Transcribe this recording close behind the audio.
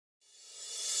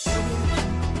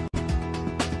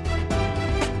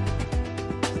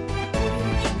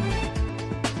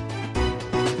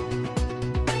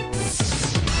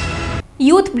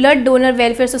Youth blood donor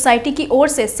welfare society की ओर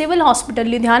से civil hospital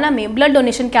Ludhiana में ब्लड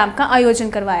डोनेशन कैंप का आयोजन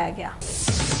करवाया गया।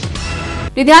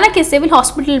 लुधियाना के सिविल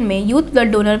हॉस्पिटल में youth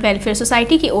blood donor welfare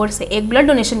society की ओर से एक ब्लड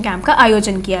डोनेशन कैंप का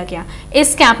आयोजन किया गया।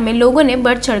 इस कैंप में लोगों ने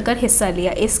बढ़ चढ़कर हिस्सा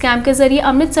लिया। इस कैंप के जरिए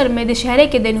अमृतसर में दशहरे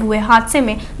के दिन हुए हादसे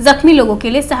में जख्मी लोगों के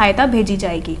लिए सहायता भेजी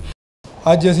जाएगी।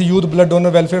 ਅੱਜ ਅਸੀਂ youth blood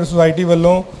donor welfare society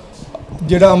ਵੱਲੋਂ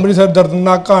ਜਿਹੜਾ ਅੰਮ੍ਰਿਤਸਰ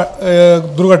ਦਰਦਨਾਕ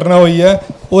ਦੁਰਘਟਨਾ ਹੋਈ ਹੈ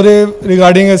ਉਹਦੇ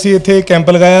ਰਿਗਾਰਡਿੰਗ ਅਸੀਂ ਇੱਥੇ ਕੈਂਪ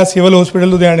ਲਗਾਇਆ ਸਿਵਲ ਹਸਪੀਟਲ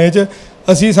ਲੁਧਿਆਣੇ 'ਚ।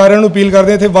 ਅਸੀਂ ਸਾਰਿਆਂ ਨੂੰ ਅਪੀਲ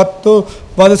ਕਰਦੇ ਇੱਥੇ ਵੱਧ ਤੋਂ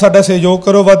ਵੱਧ ਸਾਡਾ ਸਹਿਯੋਗ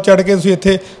ਕਰੋ, ਵੱਧ ਚੜ੍ਹ ਕੇ ਤੁਸੀਂ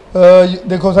ਇੱਥੇ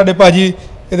ਦੇਖੋ ਸਾਡੇ ਭਾਜੀ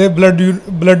ਇਹਦੇ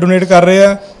ਬਲੱਡ ਡੋਨੇਟ ਕਰ ਰਹੇ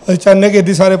ਆ। ਅਸੀਂ ਚਾਹੁੰਦੇ ਕਿ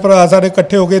ਇੱਦਾਂ ਸਾਰੇ ਭਰਾ ਸਾਰੇ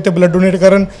ਇਕੱਠੇ ਹੋ ਕੇ ਇੱਥੇ ਬਲੱਡ ਡੋਨੇਟ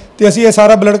ਕਰਨ ਤੇ ਅਸੀਂ ਇਹ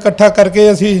ਸਾਰਾ ਬਲੱਡ ਇਕੱਠਾ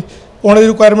ਕਰਕੇ ਅਸੀਂ ਉਹਨਾਂ ਦੀ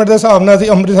ਰਿਕੁਆਇਰਮੈਂਟ ਦੇ ਹਿਸਾਬ ਨਾਲ ਅਸੀਂ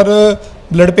ਅੰਮ੍ਰਿਤਸਰ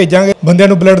ਬਲੱਡ ਭੇਜਾਂਗੇ। ਬੰਦਿਆਂ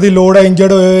ਨੂੰ ਬਲੱਡ ਦੀ ਲੋੜ ਹੈ,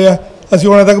 ਇੰਜਰਡ ਹੋਏ ਹੋਏ ਆ, ਅਸੀਂ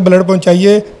ਉਹਨਾਂ ਤੱਕ ਬਲੱਡ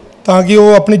ਪਹੁੰਚਾਈਏ ਤਾਂ ਕਿ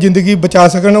ਉਹ ਆਪਣੀ ਜ਼ਿੰਦਗੀ ਬਚਾ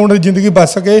ਸਕਣ, ਉਹਨਾਂ ਦੀ ਜ਼ਿੰਦਗੀ ਬਚ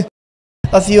ਸਕੇ।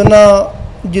 ਅਸੀਂ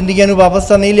ਉਹਨਾਂ ਜ਼ਿੰਦਗੀਆਂ ਨੂੰ ਵਾਪਸ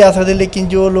ਤਾਂ ਨਹੀਂ ਲਿਆ ਸਕਦੇ, ਲੇਕਿਨ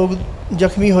ਜੋ ਲੋਕ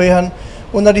ਜ਼ਖਮੀ ਹੋਏ ਹਨ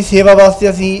ਉਹਨਾਂ ਦੀ ਸੇਵਾ ਵਾਸਤੇ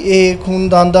ਅਸੀਂ ਇਹ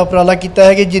ਖੂਨਦਾਨ ਦਾ ਉਪਰਾਲਾ ਕੀਤਾ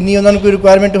ਹੈ ਕਿ ਜਿੰਨੀ ਉਹਨਾਂ ਨੂੰ ਕੋਈ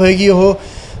ਰਿਕੁਆਇਰਮੈਂਟ ਹੋਏਗੀ ਉਹ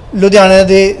ਲੁਧਿਆਣਾ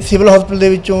ਦੇ ਸਿਵਲ ਹਸਪੀਟਲ ਦੇ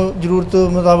ਵਿੱਚੋਂ ਜ਼ਰੂਰਤ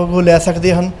ਮੁਤਾਬਕ ਉਹ ਲੈ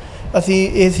ਸਕਦੇ ਹਨ। ਅਸੀਂ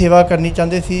ਇਹ ਸੇਵਾ ਕਰਨੀ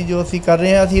ਚਾਹੁੰਦੇ ਸੀ ਜੋ ਅਸੀਂ ਕਰ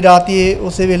ਰਹੇ ਹਾਂ। ਅਸੀਂ ਰਾਤ ਹੀ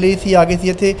ਉਸੇ ਵੇਲੇ ਹੀ ਅਸੀਂ ਆ ਗਏ ਸੀ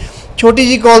ਇੱਥੇ। छोटी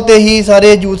जी कॉल ते ही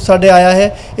सारे यूथ साढ़े आया है।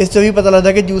 इस भी पता लगता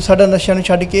है कि यूथ साढ़ा नशा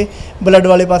छड्ड के ब्लड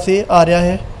वाले पासे आ रहा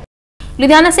है।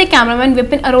 लुधियाना से cameraman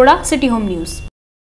Vipin Arora, city home news.